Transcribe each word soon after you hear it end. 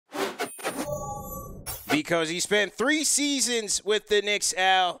because he spent 3 seasons with the Knicks,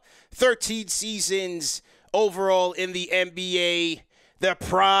 Al, 13 seasons overall in the NBA. The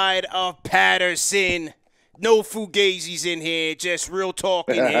pride of Patterson. No Fugazis in here, just real talk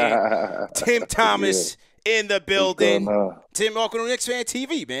in here. Tim Yeah, Thomas in the what's going building. on? Tim, welcome to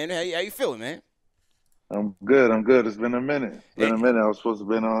KnicksFanTV, man. How you feeling, man? I'm good. I'm good. It's been a minute. It's been Hey, a minute. I was supposed to have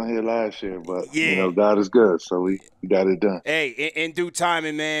been on here last year, but yeah. God is good, so we got it done. Hey, in due time,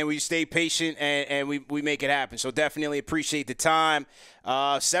 and man, we stay patient and we make it happen. So definitely appreciate the time.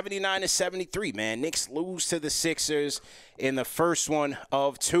 79-73, man. Knicks lose to the Sixers in the first one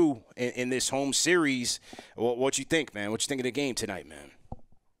of two in this home series. What you think, man? What you think of the game tonight, man?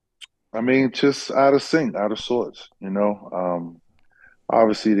 I mean, just out of sync, out of sorts.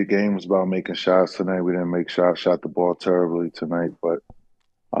 Obviously the game was about making shots tonight. We didn't make shots, shot the ball terribly tonight, but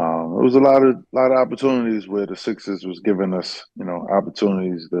it was a lot of opportunities where the Sixers was giving us,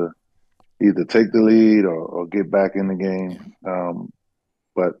 opportunities to either take the lead or get back in the Yeah. game.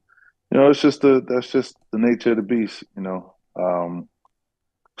 But that's just the nature of the beast,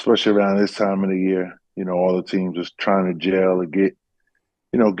 especially around this time of the year. All the teams just trying to gel and get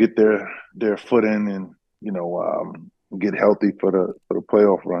their foot in and get healthy for the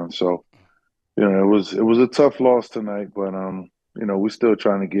playoff run. So it was a tough loss tonight, but we're still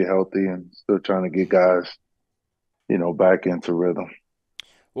trying to get healthy and still trying to get guys back into rhythm.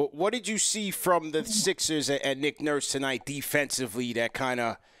 What did you see from the Sixers and Nick Nurse tonight defensively that kind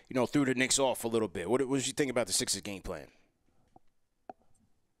of threw the Knicks off a little bit? What did you think about the Sixers game plan?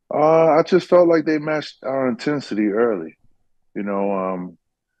 I just felt like they matched our intensity early. You know,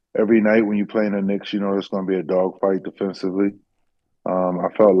 every night when you play in the Knicks, it's going to be a dogfight defensively. I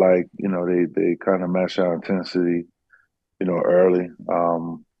felt like they kind of matched our intensity, early.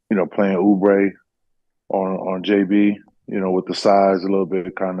 Playing Oubre on JB, with the size a little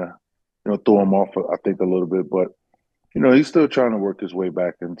bit, kind of threw him off, I think, a little bit, but he's still trying to work his way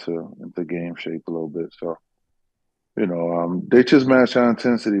back into game shape a little bit. So they just matched our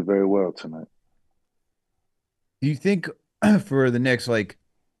intensity very well tonight. Do you think for the Knicks, like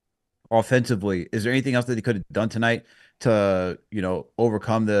offensively, is there anything else that they could have done tonight to,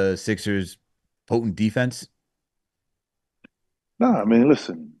 overcome the Sixers' potent defense? No, I mean,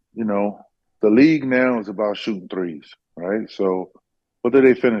 listen, the league now is about shooting threes, right? So what did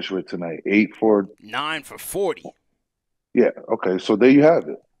they finish with tonight? Eight for, 9 for 40. yeah, okay. So there you have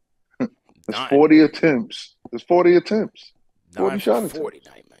it. There's Nine. 40 attempts. There's 40 attempts, Nine 40 for shot 40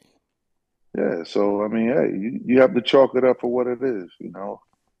 attempts. night, man. Yeah. So, I mean, hey, you have to chalk it up for what it is.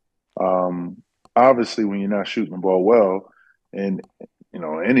 Obviously, when you're not shooting the ball well, and,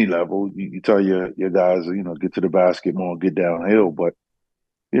 any level, you tell your guys, get to the basket more, get downhill. But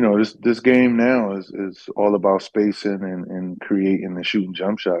this game now is all about spacing and creating and shooting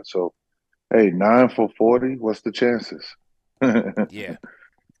jump shots. So hey, 9 for 40, what's the chances? Yeah.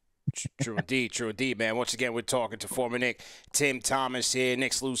 True indeed, man. Once again, we're talking to former Nick Tim Thomas here.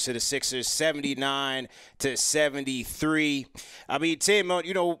 Knicks lose to the Sixers, 79-73. I mean, Tim,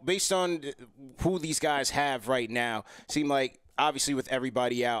 based on who these guys have right now, seem like obviously with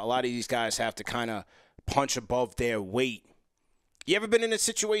everybody out, a lot of these guys have to kind of punch above their weight. You ever been in a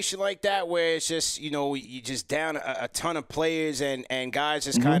situation like that where it's just you just down a ton of players and guys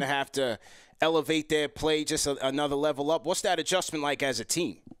just kind hmm of have to elevate their play just another level up? What's that adjustment like as a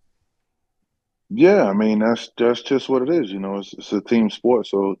team? Yeah, I mean that's just what it is. It's a team sport,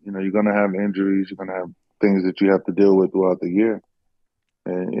 so you're gonna have injuries, you're gonna have things that you have to deal with throughout the year,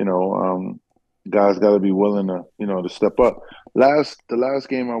 and guys got to be willing to step up. The last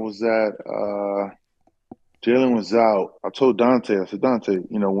game I was at, Jalen was out. I told Dante, I said, Dante,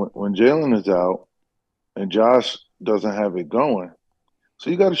 when Jalen is out and Josh doesn't have it going,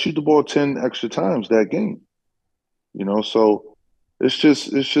 so you got to shoot the ball 10 extra times that game. So it's just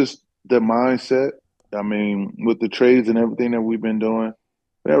the mindset. I mean, with the trades and everything that we've been doing,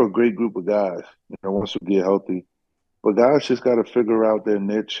 we have a great group of guys. Once we get healthy, but guys just got to figure out their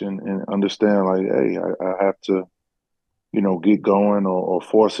niche and understand, like, hey, I have to, get going or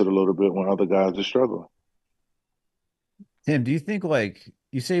force it a little bit when other guys are struggling. Tim, do you think like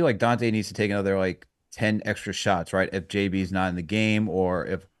you say like Dante needs to take another like 10 extra shots, right? If JB's not in the game or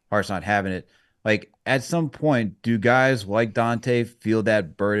if Hart's not having it. Like at some point, do guys like Dante feel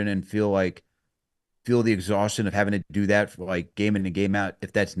that burden and feel the exhaustion of having to do that for like game in and game out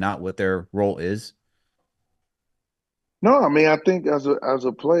if that's not what their role is? No, I mean, I think as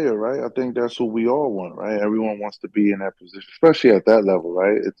a player, right? I think that's what we all want, right? Everyone wants to be in that position, especially at that level,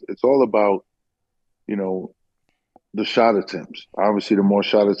 right? It's all about, you know, the shot attempts. Obviously, the more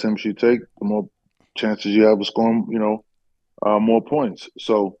shot attempts you take, the more chances you have of scoring, more points.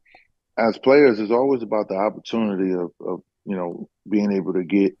 So, as players, it's always about the opportunity of being able to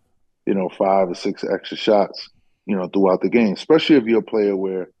get 5 or 6 extra shots throughout the game, especially if you're a player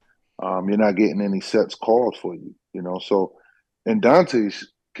where you're not getting any sets called for you. So in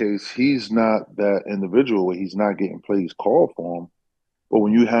Dante's case, he's not that individual where he's not getting plays called for him. But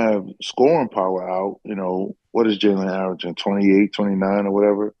when you have scoring power out, what is Jalen averaging, 28, 29 or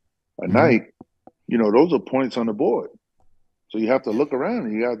whatever a Hmm. night, those are points on the board. So you have to look around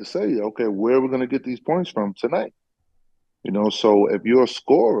and you have to say, okay, where are we going to get these points from tonight? So if you're a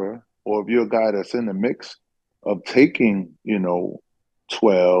scorer or if you're a guy that's in the mix of taking,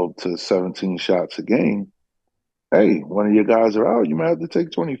 12 to 17 shots a game, hey, one of your guys are out, you might have to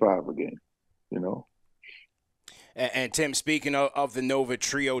take 25 a game, you know? And Tim, speaking of the Nova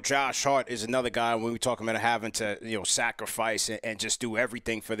trio, Josh Hart is another guy when we talk about having to sacrifice and just do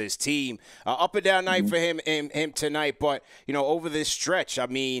everything for this team. Up and down night Mm-hmm. for him tonight, but over this stretch, I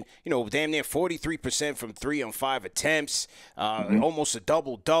mean, damn near 43% from 3 on 5 attempts, Mm-hmm. almost a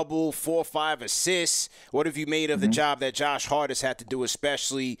double-double, 4-5 assists. What have you made of the Mm-hmm. job that Josh Hart has had to do,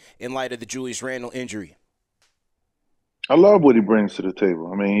 especially in light of the Julius Randle injury? I love what he brings to the table.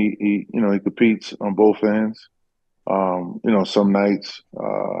 I mean, he competes on both ends. Some nights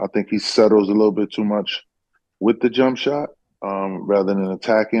I think he settles a little bit too much with the jump shot rather than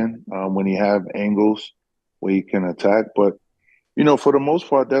attacking when he have angles where he can attack. But for the most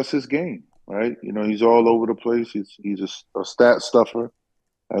part, that's his game, right? He's all over the place. He's a stat stuffer,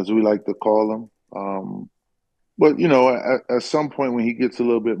 as we like to call him. But at some point when he gets a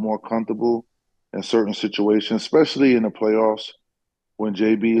little bit more comfortable in certain situations, especially in the playoffs, when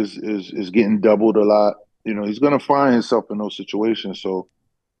JB is getting doubled a lot, he's going to find himself in those situations. So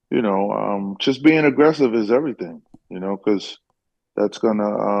just being aggressive is everything, because that's going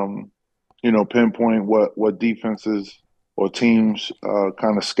to pinpoint what defenses or teams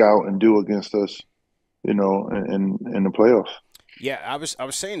kind of scout and do against us, in the playoffs. Yeah, I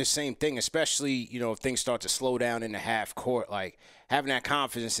was saying the same thing, especially if things start to slow down in the half court, like having that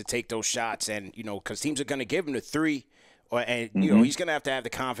confidence to take those shots, and because teams are going to give him the three, and Hmm. he's going to have the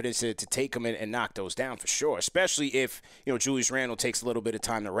confidence to take them and knock those down for sure, especially if Julius Randle takes a little bit of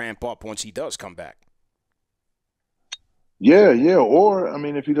time to ramp up once he does come back. Yeah, yeah. Or I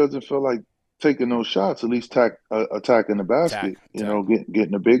mean, if he doesn't feel like taking those shots, at least attacking the Attack, basket. attack.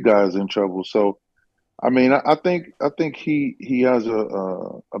 Getting the big guys in trouble. So I mean, I think he has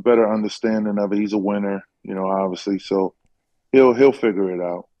a better understanding of it. He's a winner, obviously. So he'll figure it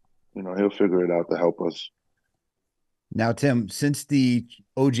out. He'll figure it out to help us. Now, Tim, since the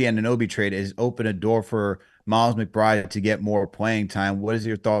OG Anunoby trade has opened a door for Miles McBride to get more playing time, what has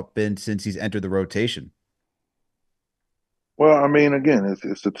your thought been since he's entered the rotation? Well, I mean, again,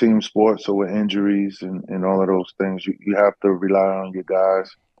 it's a team sport, so with injuries and all of those things, you have to rely on your guys.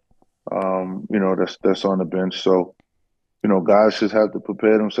 That's on the bench. So guys just have to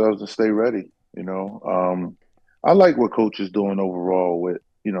prepare themselves and stay ready. I like what coach is doing overall with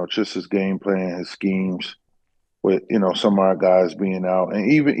just his game plan, his schemes, with some of our guys being out,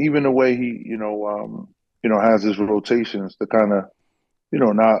 and even the way he has his rotations to kind of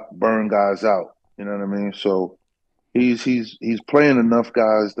not burn guys out. You know what I mean? So he's playing enough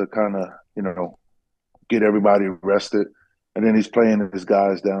guys to kind of get everybody rested, and then he's playing his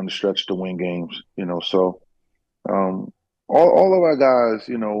guys down the stretch to win games. So um, all of our guys,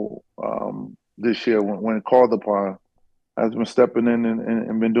 this year when called upon, has been stepping in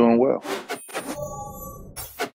and been doing well.